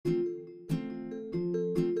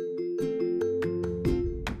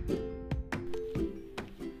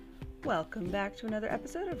Welcome back to another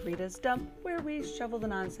episode of Rita's Dump, where we shovel the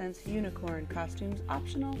nonsense, unicorn costumes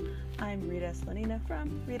optional. I'm Rita Slanina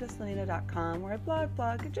from ritaslanina.com, where I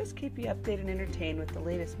blog, and just keep you updated and entertained with the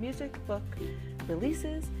latest music, book,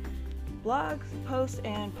 releases, blogs, posts,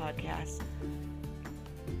 and podcasts.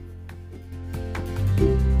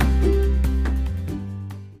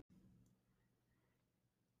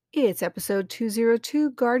 It's episode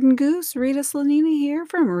 202, Garden Goose. Rita Slanina here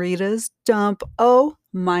from Rita's Dump. Oh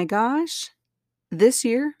my gosh. This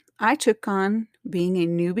year, I took on being a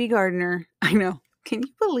newbie gardener. I know. Can you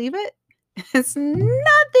believe it? It's nothing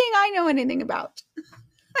I know anything about.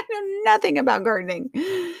 I know nothing about gardening.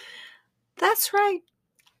 That's right.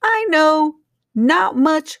 I know not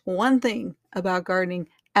much one thing about gardening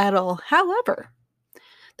at all. However,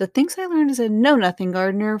 the things I learned as a know-nothing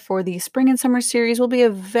gardener for the spring and summer series will be a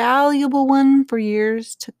valuable one for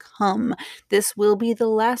years to come. This will be the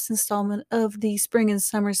last installment of the spring and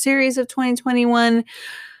summer series of 2021,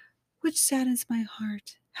 which saddens my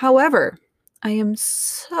heart. However, I am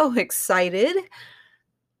so excited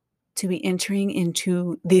to be entering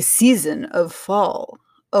into the season of fall.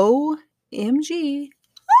 OMG.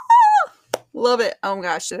 Ah! Love it. Oh my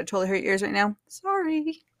gosh, did I totally hurt your ears right now?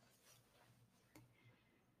 Sorry.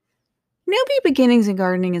 Newbie beginnings in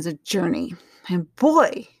gardening is a journey, and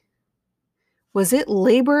boy, was it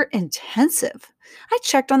labor intensive. I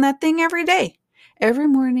checked on that thing every day, every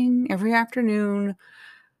morning, every afternoon,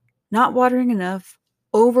 not watering enough,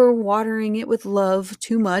 over watering it with love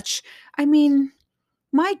too much. I mean,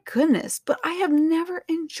 my goodness, but I have never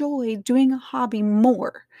enjoyed doing a hobby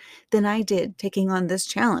more than I did taking on this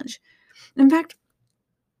challenge. In fact,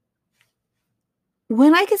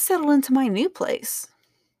 when I get settled into my new place,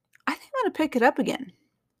 I think I'm going to pick it up again.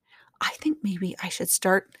 I think maybe I should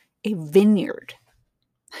start a vineyard.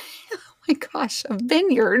 Oh my gosh, a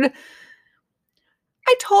vineyard.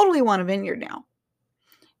 I totally want a vineyard now.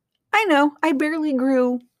 I know I barely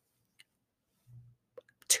grew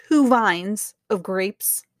 2 vines of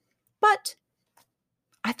grapes, but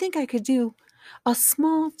I think I could do a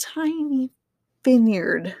small, tiny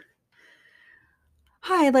vineyard.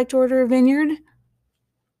 Hi, I'd like to order a vineyard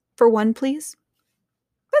for 1, please.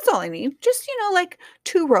 That's all I need. Just, like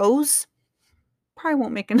 2 rows. Probably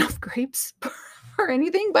won't make enough grapes or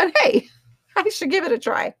anything, but hey, I should give it a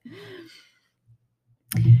try.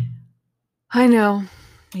 I know,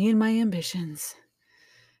 me and my ambitions.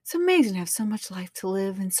 It's amazing to have so much life to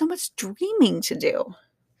live and so much dreaming to do.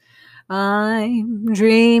 I'm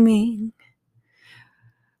dreaming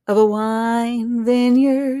of a wine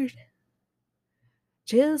vineyard,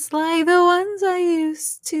 just like the ones I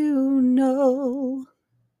used to know.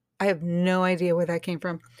 I have no idea where that came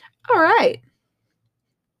from. All right.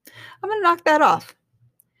 I'm going to knock that off.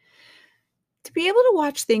 To be able to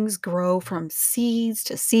watch things grow from seeds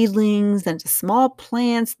to seedlings, then to small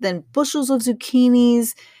plants, then bushels of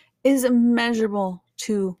zucchinis is immeasurable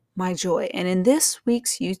to my joy. And in this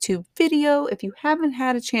week's YouTube video, if you haven't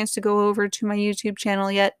had a chance to go over to my YouTube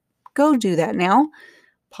channel yet, go do that now.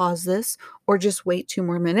 Pause this or just wait 2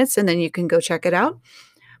 more minutes and then you can go check it out,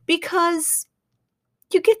 because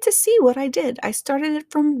you get to see what I did. I started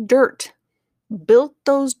it from dirt, built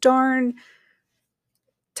those darn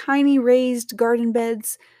tiny raised garden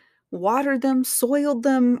beds, watered them, soiled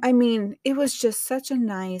them. I mean, it was just such a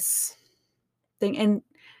nice thing. And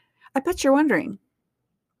I bet you're wondering,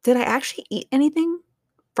 did I actually eat anything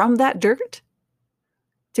from that dirt?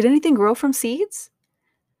 Did anything grow from seeds?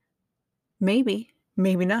 Maybe,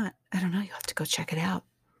 maybe not. I don't know. You'll have to go check it out.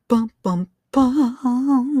 Bum, bum,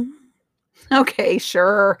 bum. Okay,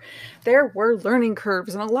 sure. There were learning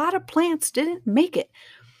curves and a lot of plants didn't make it.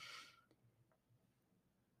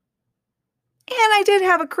 And I did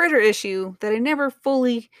have a critter issue that I never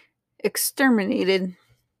fully exterminated.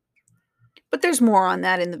 But there's more on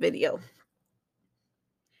that in the video.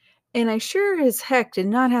 And I sure as heck did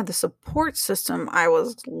not have the support system I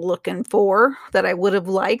was looking for, that I would have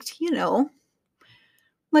liked,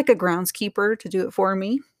 like a groundskeeper to do it for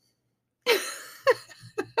me.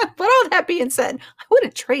 But all that being said, I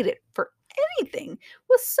wouldn't trade it for anything. It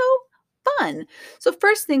was so fun. So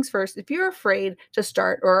first things first, if you're afraid to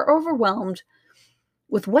start or are overwhelmed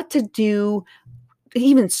with what to do to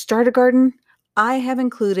even start a garden, I have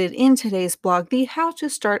included in today's blog the how to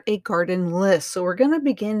start a garden list. So we're going to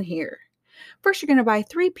begin here. First, you're going to buy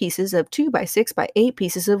 3 pieces of 2 by 6 by 8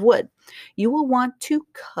 pieces of wood. You will want to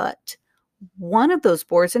cut one of those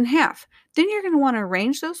boards in half. Then you're going to want to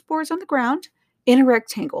arrange those boards on the ground in a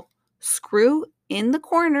rectangle. Screw in the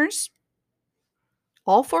corners,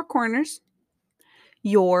 all 4 corners,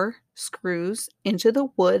 your screws into the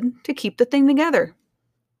wood to keep the thing together.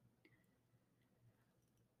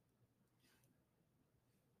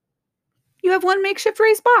 you have one makeshift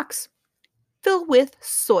raised box. Fill with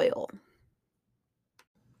soil.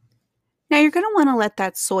 Now you're going to want to let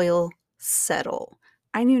that soil settle.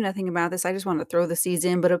 I knew nothing about this. I just wanted to throw the seeds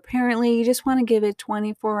in, but apparently you just want to give it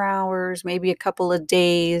 24 hours, maybe a couple of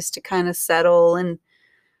days to kind of settle and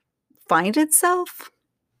find itself.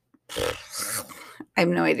 I have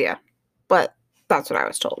no idea, but that's what I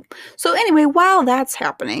was told. So anyway, while that's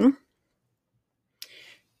happening,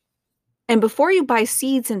 and before you buy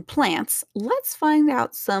seeds and plants, let's find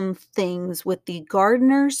out some things with the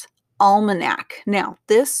Gardener's Almanac. Now,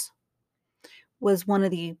 this was one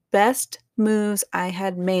of the best moves I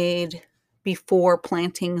had made before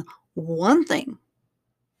planting one thing.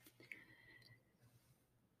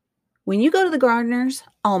 When you go to the Gardener's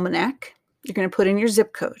Almanac, you're going to put in your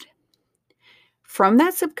zip code. From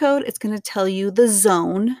that zip code, it's going to tell you the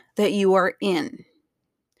zone that you are in.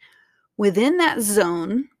 Within that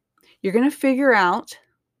zone, you're going to figure out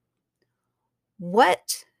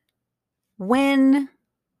what, when,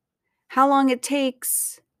 how long it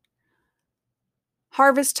takes,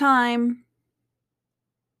 harvest time,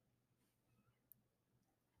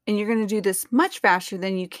 and you're going to do this much faster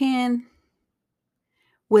than you can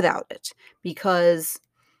without it. Because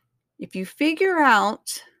if you figure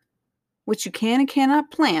out what you can and cannot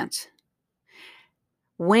plant,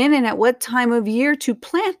 when and at what time of year to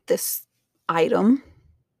plant this item,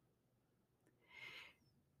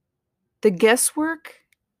 the guesswork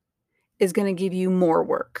is going to give you more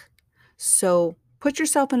work. So put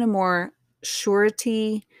yourself in a more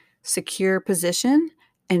surety, secure position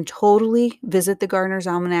and totally visit the Gardener's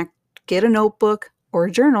Almanac. Get a notebook or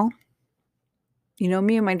a journal. You know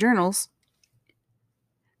me and my journals.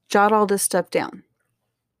 Jot all this stuff down.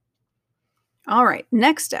 All right,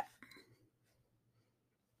 next step.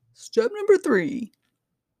 Step number 3.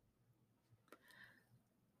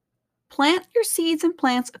 Plant your seeds and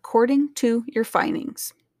plants according to your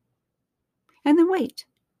findings. And then wait.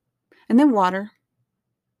 And then water.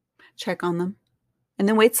 Check on them. And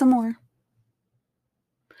then wait some more.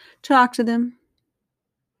 Talk to them.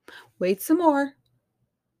 Wait some more.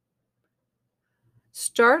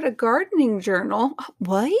 Start a gardening journal.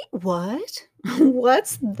 Wait, what?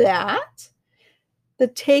 What's that? The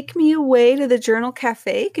Take Me Away to the Journal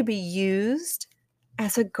Cafe could be used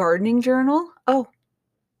as a gardening journal? Oh,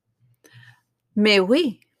 mais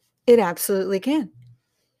oui, it absolutely can.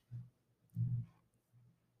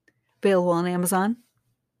 Available on Amazon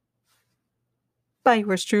by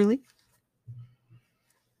yours truly.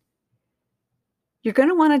 You're going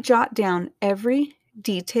to want to jot down every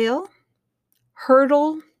detail,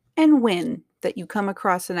 hurdle, and win that you come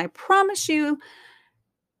across. And I promise you,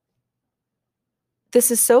 this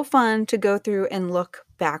is so fun to go through and look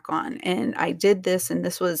back on. And I did this, and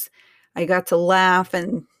I got to laugh,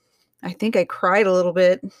 and I think I cried a little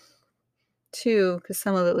bit too, because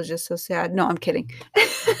some of it was just so sad. No, I'm kidding.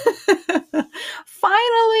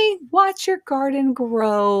 Finally, watch your garden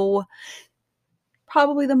grow.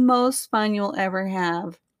 Probably the most fun you'll ever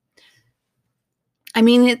have. I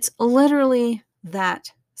mean, it's literally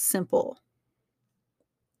that simple.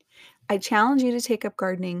 I challenge you to take up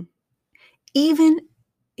gardening, even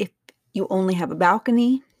if you only have a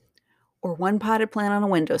balcony or one potted plant on a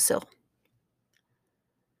windowsill.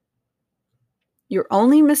 You're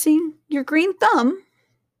only missing your green thumb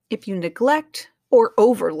if you neglect or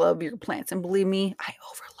overlove your plants. And believe me, I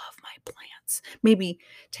overlove my plants. Maybe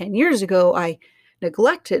 10 years ago, I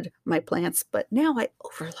neglected my plants, but now I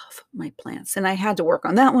overlove my plants. And I had to work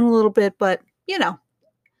on that one a little bit, but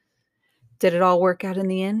did it all work out in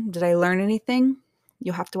the end? Did I learn anything?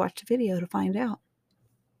 You'll have to watch the video to find out.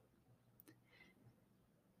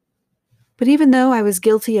 But even though I was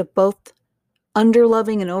guilty of both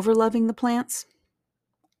underloving and overloving the plants,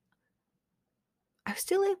 I was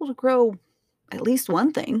still able to grow at least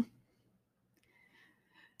one thing.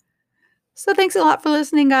 So thanks a lot for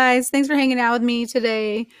listening, guys. Thanks for hanging out with me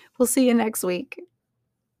today. We'll see you next week.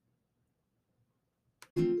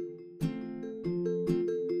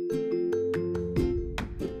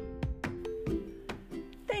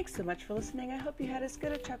 Thanks so much for listening. I hope you had as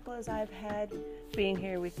good a chuckle as I've had being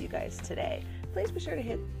here with you guys today. Please be sure to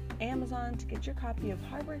hit Amazon to get your copy of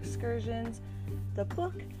Harbor Excursions. The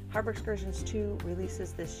book, Harbor Excursions 2,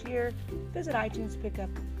 releases this year. Visit iTunes to pick up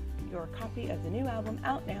your copy of the new album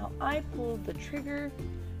out now. I pulled the trigger.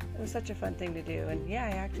 It was such a fun thing to do. And yeah, I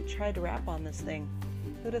actually tried to rap on this thing.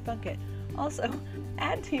 Who'd have thunk it? Also,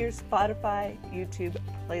 add to your Spotify, YouTube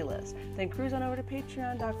playlist. Then cruise on over to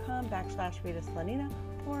patreon.com/Rita Slanina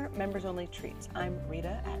for members-only treats. I'm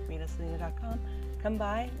Rita at ritaslanina.com. Come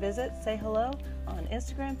by, visit, say hello on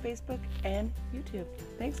Instagram, Facebook, and YouTube.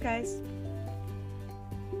 Thanks, guys.